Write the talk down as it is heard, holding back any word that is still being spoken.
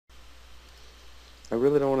I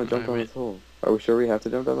really don't want to jump Alright, down wait. this hole. Are we sure we have to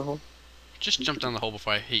jump down the hole? Just jump down the hole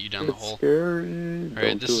before I hit you down the It's hole. scary. Alright,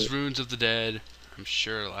 Don't this do is it. Ruins of the Dead. I'm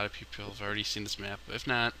sure a lot of people have already seen this map. If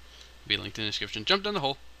not, it'll be linked in the description. Jump down the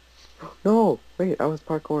hole. No! Wait, I was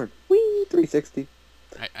parkouring. Whee! 360.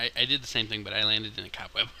 I did the same thing, but I landed in a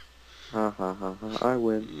cobweb. Ha ha ha ha. I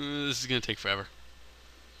win. This is gonna take forever.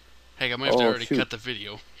 Heck, I might have to Oh, already shoot. cut the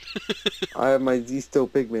video. I have my Z still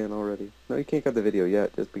Pigman already. No, you can't cut the video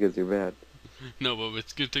yet just because you're bad. No, but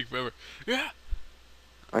it's gonna take forever. Yeah!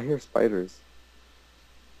 I hear spiders.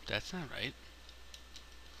 That's not right.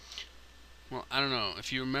 Well, I don't know.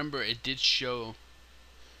 If you remember, it did show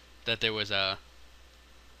that there was a...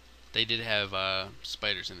 They did have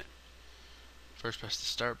spiders in it. First press the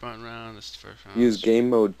start button round. This is the first round. Use game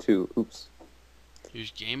mode 2. Oops. Use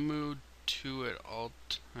game mode 2 at all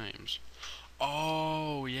times.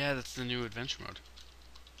 Oh, yeah, that's the new adventure mode.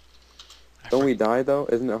 Don't we die though?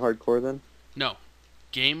 Isn't it hardcore then? No.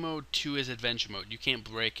 Game mode 2 is adventure mode. You can't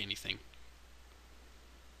break anything.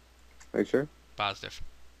 Are you sure? Positive.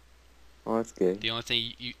 Oh, that's gay. The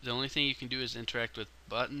only thing you can do is interact with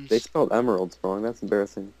buttons. They spelled emeralds wrong. That's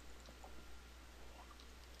embarrassing.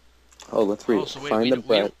 Oh, let's read Oh, it. so wait, Find the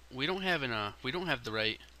bread. we don't have the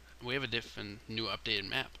right. We have a different new updated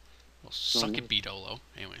map. Well, Oh, suck no. it, Beedolo.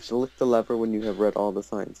 Anyways, Select the lever when you have read all the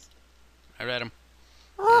signs. I read them.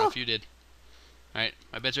 I don't know Ah! if you did. All right,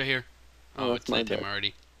 my bed's right here. Oh, Oh, that's it's my nighttime bed.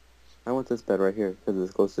 already. I want this bed right here because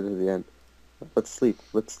it's closer to the end. Let's sleep.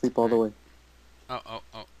 Let's sleep all the way. Oh,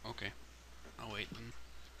 okay. I'll wait then.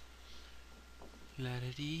 La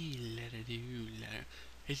da dee, la da doo, la.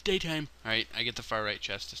 It's daytime. All right, I get the far right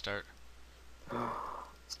chest to start.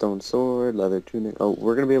 Stone sword, leather tunic. Oh,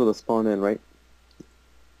 we're gonna be able to spawn in, right?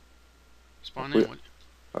 Spawn We, in. What?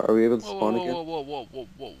 are we able to Whoa, spawn whoa, again? whoa, whoa, whoa, whoa,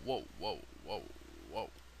 whoa, whoa, whoa, whoa, whoa.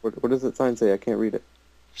 What does the sign say? I can't read it.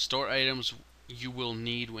 Store items you will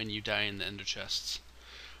need when you die in the ender chests.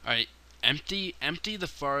 Alright, empty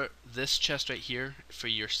this chest right here for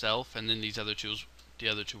yourself, and then the other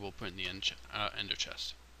two will put in the ender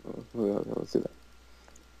chest. Oh, let's do that.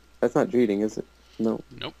 That's not cheating, is it? No.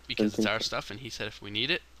 Nope, because Didn't it's think our so. stuff, and he said if we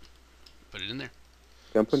need it, put it in there.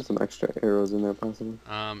 Okay, I'm putting some extra arrows in there, possibly.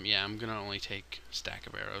 Yeah, I'm gonna only take a stack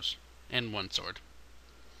of arrows and one sword.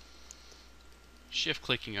 Shift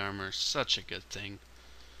clicking armor is such a good thing.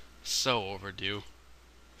 So overdue.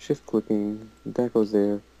 Shift clicking. That goes there.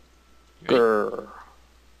 You ready? Grrr.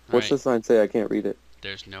 What's Alright, the sign say? I can't read it.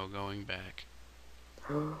 there's no going back.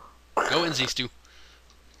 Go in, Z-Stu.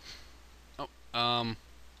 Oh,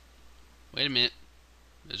 wait a minute.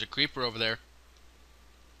 There's a creeper over there.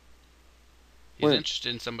 He's Where? interested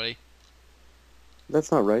in somebody.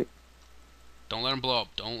 That's not right. Don't let him blow up.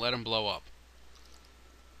 Don't let him blow up.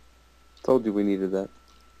 Told you we needed that.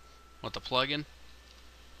 Want the plug-in?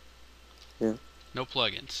 Yeah. No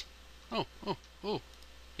plugins. Oh. The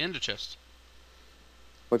ender chest.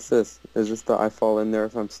 What's this? Is this the I fall in there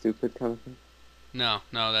if I'm stupid kind of thing? No,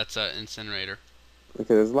 that's an incinerator.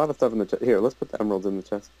 Okay, there's a lot of stuff in the chest. Here, let's put the emeralds in the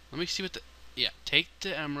chest. Let me see what the... Yeah, take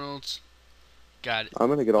the emeralds. Got it. I'm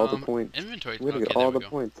gonna get all the points. Inventory... I'm gonna Okay, get there all we the go.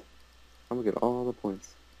 points. I'm gonna get all the points.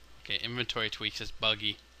 Okay, inventory tweaks is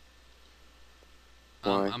buggy.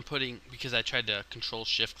 Why? I'm putting... Because I tried to control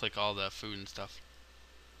shift click all the food and stuff.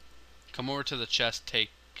 Come over to the chest, take...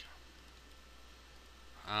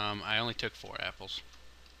 I only took 4 apples.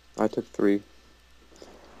 I took 3.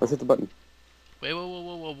 Let's hit the button. Wait,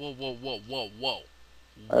 whoa.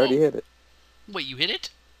 I already hit it. Wait, you hit it?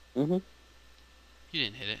 Mm-hmm. You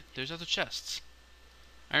didn't hit it. There's other chests.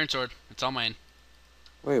 Iron sword. It's all mine.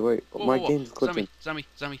 Wait. My game's glitching. Zombie.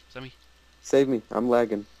 Save me. I'm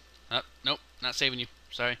lagging. Nope, not saving you.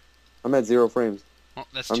 Sorry. I'm at 0 frames. Well,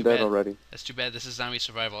 that's I'm too dead bad. already. That's too bad. This is zombie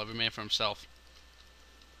survival. Every man for himself.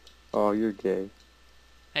 Oh, you're gay.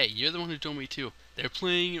 Hey, you're the one who told me too. They're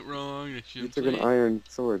playing it wrong. They You shouldn't took play an it. iron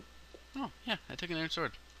sword, Oh, yeah, I took an iron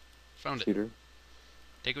sword. Found it. cheater.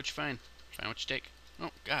 Take what you find. Find what you take. Oh,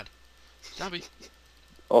 God. Zombie.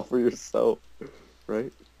 All for yourself,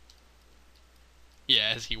 right?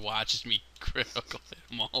 Yeah, as he watches me critical hit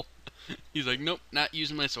them all. He's like, nope, not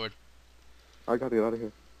using my sword. I gotta get out of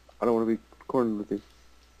here. I don't want to be cornered with you.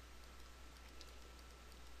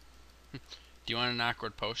 Do you want an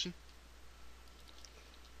awkward potion?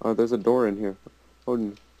 There's a door in here.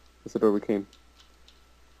 Odin, that's the door we came.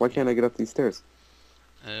 Why can't I get up these stairs?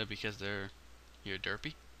 Because you're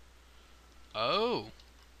derpy. Oh,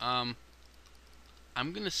 I'm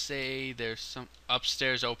gonna say there's some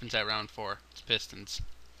upstairs opens at round 4. It's pistons.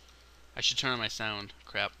 I should turn on my sound.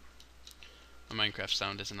 Crap, my Minecraft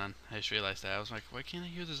sound isn't on. I just realized that. I was like, why can't I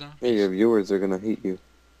hear the zombies? Hey, your viewers are gonna hate you.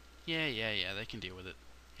 Yeah. They can deal with it.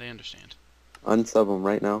 They understand. Unsub them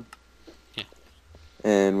right now. Yeah.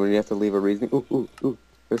 And when you have to leave a reason, ooh,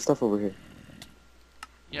 there's stuff over here.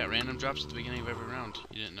 Yeah, random drops at the beginning of every round.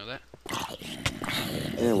 You didn't know that?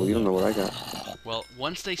 Yeah, well, you don't know what I got. Well,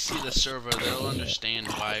 once they see the server, they'll understand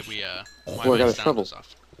why why Oh, I my got a sound shovel. is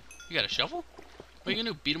off. You got a shovel? What are you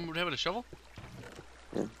gonna do? Beat him with a shovel?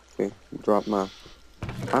 Yeah, okay. Drop my...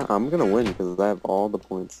 I'm gonna win because I have all the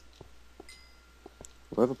points.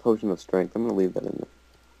 I have a potion of strength. I'm gonna leave that in there.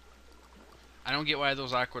 I don't get why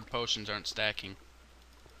those awkward potions aren't stacking.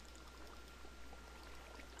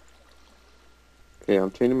 Okay,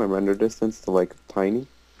 I'm changing my render distance to, like, tiny.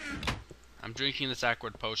 I'm drinking this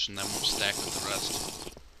awkward potion that won't stack with the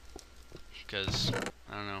rest. Because,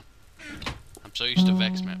 I don't know. I'm so used to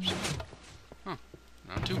Vex maps. Huh.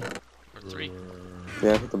 Round 2. Or 3.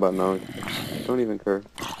 Yeah, I hit the button now. Don't even care.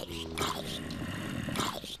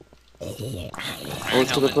 I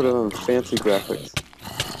was gonna put it on fancy graphics.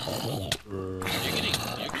 You're getting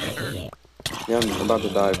hurt. Yeah, I'm about to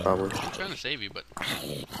die, probably. I'm trying to save you, but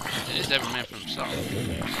it is every man for himself.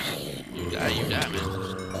 You die, man.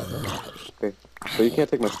 Okay, so you can't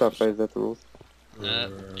take my stuff, right? Is that the rules?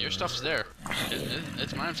 Your stuff's there.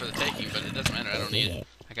 It's mine for the taking, but it doesn't matter. I don't need it.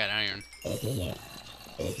 I got iron.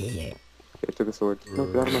 Okay, I took a sword. No,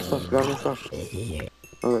 get out of my stuff. Get out of my stuff.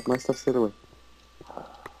 Oh, my stuff's the other way.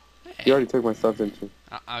 Hey. You already took my stuff, didn't you?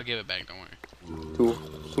 I'll give it back. Don't worry. Tool.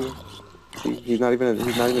 See, he's not even a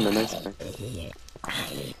nice guy.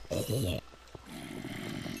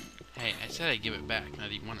 Hey, I said I'd give it back. Now,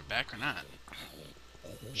 do you want it back or not?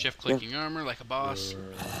 Shift clicking armor like a boss.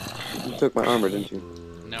 You took my armor, didn't you?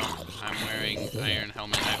 No, I'm wearing iron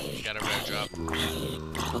helmet. I've got a red drop.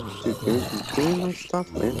 Oh, dude, give me my stuff,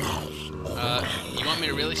 man. You want me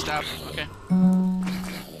to really stop? Okay.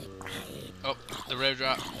 Oh, the red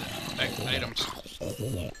drop. Back items.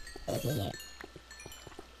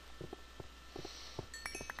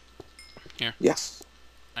 Here. Yes.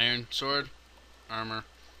 Iron sword, armor.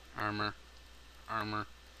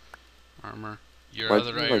 Your Why'd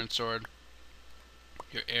other you, iron like... sword.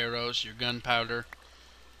 Your arrows, your gunpowder.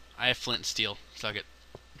 I have flint and steel. Suck it.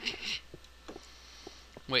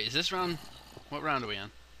 Wait, is this round? What round are we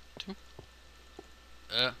on? 2?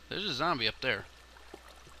 There's a zombie up there.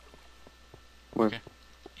 Where? Okay.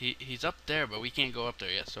 He's up there, but we can't go up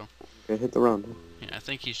there yet, so. Okay, hit the round. Yeah, I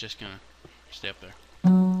think he's just gonna stay up there.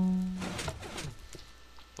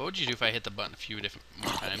 What would you do if I hit the button a few different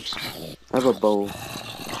more times? I have a bow.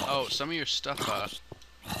 Oh, some of your stuff,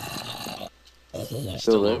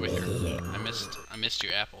 Still there? over here. I missed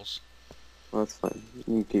your apples. Well, that's fine. You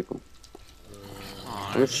can keep them.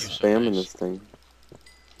 Oh, I'm just spamming this thing.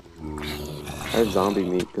 I have zombie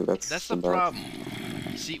meat, because That's the problem.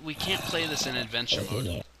 See, we can't play this in adventure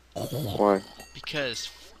mode. Why? Because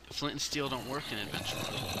flint and steel don't work in adventure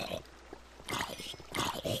mode.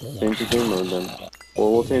 Change the game mode then.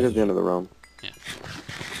 Well, we'll change at the end of the round. Yeah.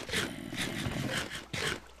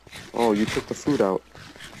 Oh, you took the food out.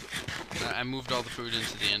 I moved all the food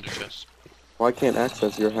into the ender chest. Well, I can't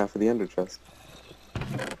access your half of the ender chest.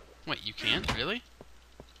 Wait, you can't? Really?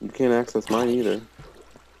 You can't access mine either.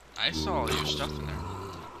 I saw all your stuff in there.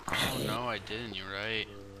 Oh no, I didn't. You're right.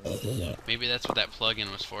 Maybe that's what that plug-in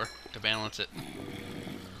was for, to balance it.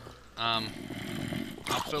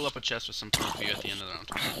 I'll fill up a chest with some food for you at the end of the round.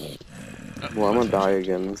 Oh, Well, I'm gonna die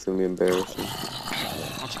again. It's gonna be embarrassing.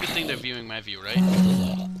 Well, it's a good thing they're viewing my view, right?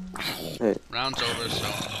 Hey. Round's over, so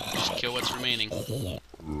just kill what's remaining.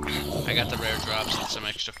 I got the rare drops and some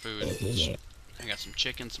extra food. I got some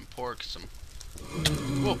chicken, some pork, some...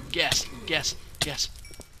 Whoa, gas!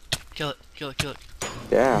 Kill it.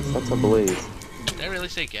 Gas, that's a blaze. Did I really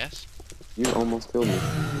say gas? You almost killed me.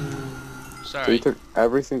 Sorry. So you took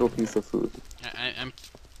every single piece of food. I'm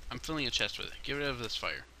filling a chest with it. Get rid of this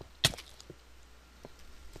fire.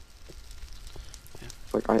 Yeah.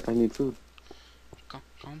 Like, I need food.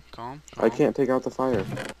 Calm. I can't take out the fire.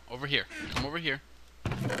 Over here. Come over here.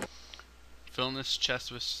 Filling this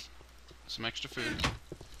chest with some extra food.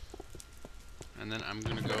 And then I'm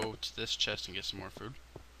gonna go to this chest and get some more food.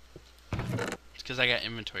 It's because I got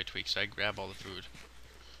inventory tweaks, so I grab all the food.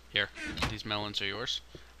 Here, these melons are yours.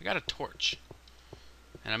 I got a torch.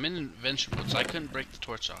 And I'm in adventure mode, so I couldn't break the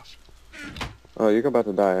torch off. Oh, you're about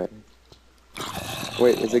to die.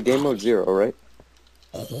 Wait, is it game mode 0, right?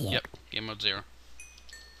 Yep, game mode 0.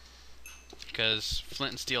 Because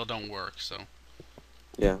flint and steel don't work, so...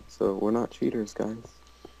 Yeah, so we're not cheaters, guys.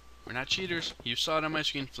 We're not cheaters. You saw it on my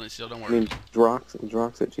screen, flint and steel don't work. I mean, Drock's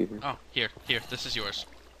a cheater. Oh, here, this is yours.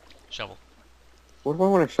 Shovel. What do I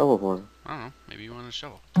want a shovel for? I don't know, maybe you want a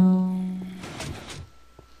shovel. I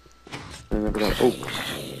never got oak.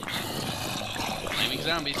 Flaming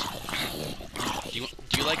cooking zombies. Do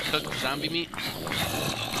you like cooked zombie meat?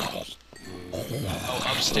 Oh,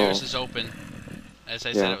 upstairs is open. As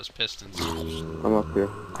I said, it was pistons. I'm up here.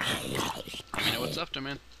 Let me know what's up there,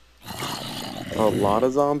 man. A lot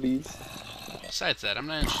of zombies. Besides that, I'm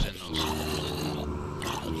not interested in those.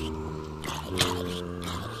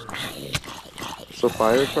 So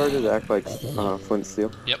fire charges act like flint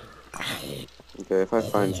steel? Yep. Okay, if I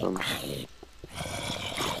find some.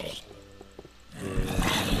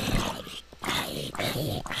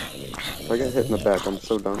 If I get hit in the back, I'm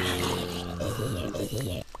so done.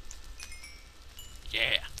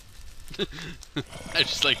 Yeah. I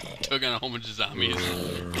just like took on a whole bunch of zombies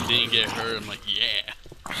and didn't get hurt. I'm like, yeah.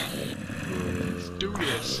 Let's do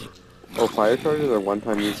this. Oh, fire charges are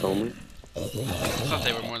one-time use only? I thought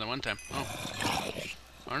they were more than one time. Oh.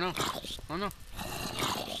 Oh no. Oh no.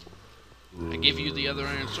 I gave you the other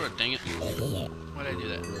iron sword, dang it. Why did I do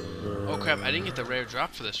that? Oh crap, I didn't get the rare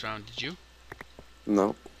drop for this round, did you?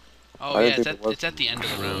 No. Oh yeah, it's at the end of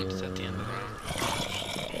the round. It's at the end of the round.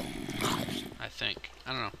 I think.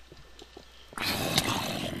 I don't know.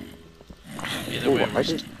 Either way,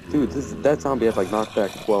 dude, that zombie had like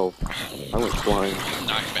knockback 12. I went flying.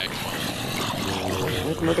 Knockback 12. I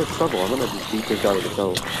have another shovel. I'm gonna just beat this out of the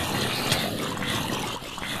shovel.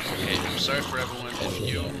 Okay, I'm sorry for everyone if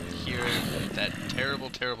you hear that terrible,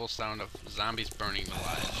 terrible sound of zombies burning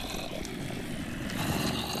alive.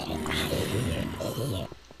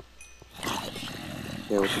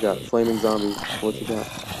 Yeah, what you got? Flaming zombies. What you got?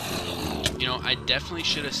 You know, I definitely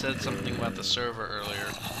should have said something about the server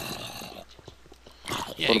earlier.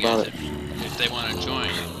 Yeah, What about guys, if they want to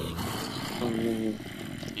join.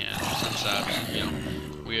 Yeah, since, you know,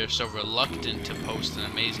 we are so reluctant to post an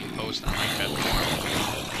amazing post on Minecraft forum.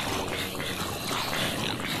 You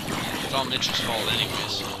know, it's all Mitch's fault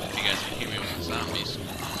anyways, if you guys can hear me with the zombies.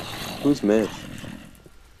 Who's Mitch?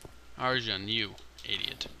 Arjun, you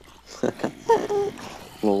idiot.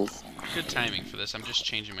 Lols. Good timing for this. I'm just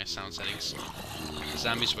changing my sound settings. The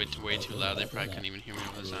zombies way too loud. They probably couldn't even hear me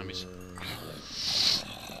with the zombies.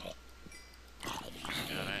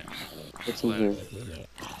 What's in here?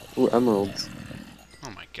 Ooh, emeralds.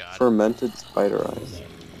 Oh my god. Fermented spider eyes.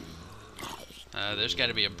 There's got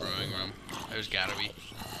to be a brewing room. There's got to be.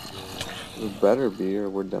 There better be, or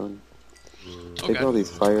we're done. Take Okay. all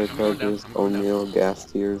these fire charges, bone meal, gas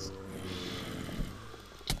tiers.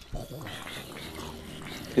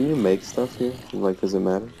 Can you make stuff here? Like, does it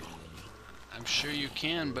matter? I'm sure you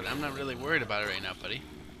can, but I'm not really worried about it right now, buddy.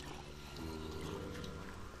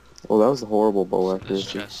 Oh, that was a horrible bow This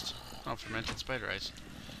accuracy. chest. Oh, fermented spider eyes.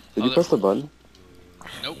 Did you press the button?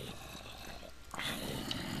 Nope.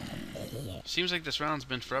 Seems like this round's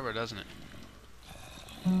been forever, doesn't it?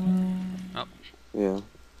 Oh. Yeah.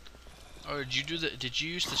 Oh, did you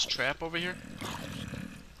use this trap over here?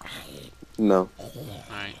 No.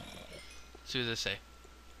 Alright. Let's see what they say.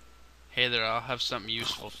 Hey there, I'll have something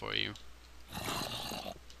useful for you.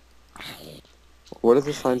 What does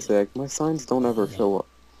the sign say? My signs don't ever show up.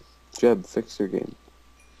 Jeb, fix your game.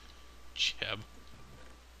 Jeb.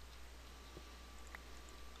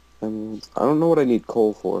 I don't know what I need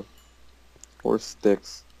coal for. Or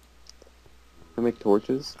sticks. Can I make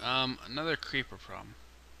torches? Another creeper problem.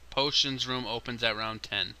 Potions room opens at round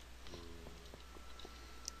 10.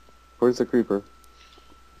 Where's the creeper?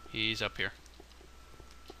 He's up here.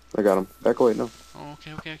 I got him. Back away, no. Oh,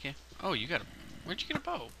 okay. Oh, you got a... Where'd you get a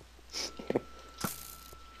bow?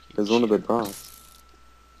 There's one of the drops.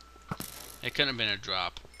 It couldn't have been a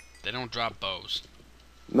drop. They don't drop bows.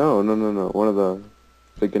 No. One of the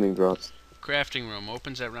beginning drops. Crafting room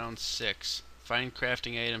opens at round 6. Find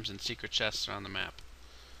crafting items and secret chests around the map.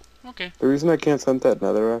 Okay. The reason I can't set that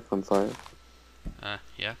netherrack on fire.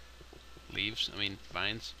 Yeah. Leaves,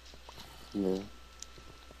 vines. Yeah.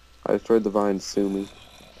 I destroyed the vines, sue me.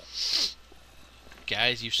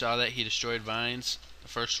 Guys, you saw that he destroyed vines. The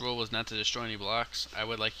first rule was not to destroy any blocks. I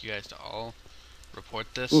would like you guys to all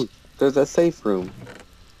report this. Ooh, there's a safe room.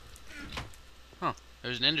 Huh.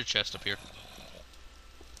 There's an ender chest up here.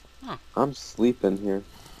 Huh. I'm sleeping here.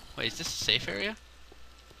 Wait, is this a safe area?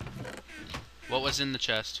 What was in the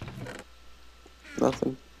chest?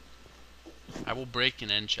 Nothing. I will break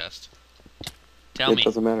an end chest. Tell me. It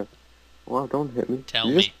doesn't matter. Wow, don't hit me. Tell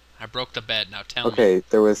me. I broke the bed, now tell me. Okay,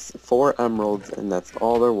 there was 4 emeralds, and that's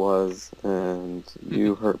all there was, and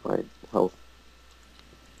you hurt my health.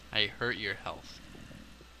 I hurt your health.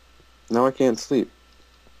 Now I can't sleep.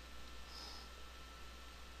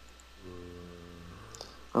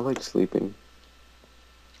 I like sleeping.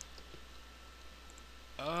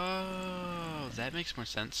 Oh, that makes more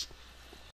sense.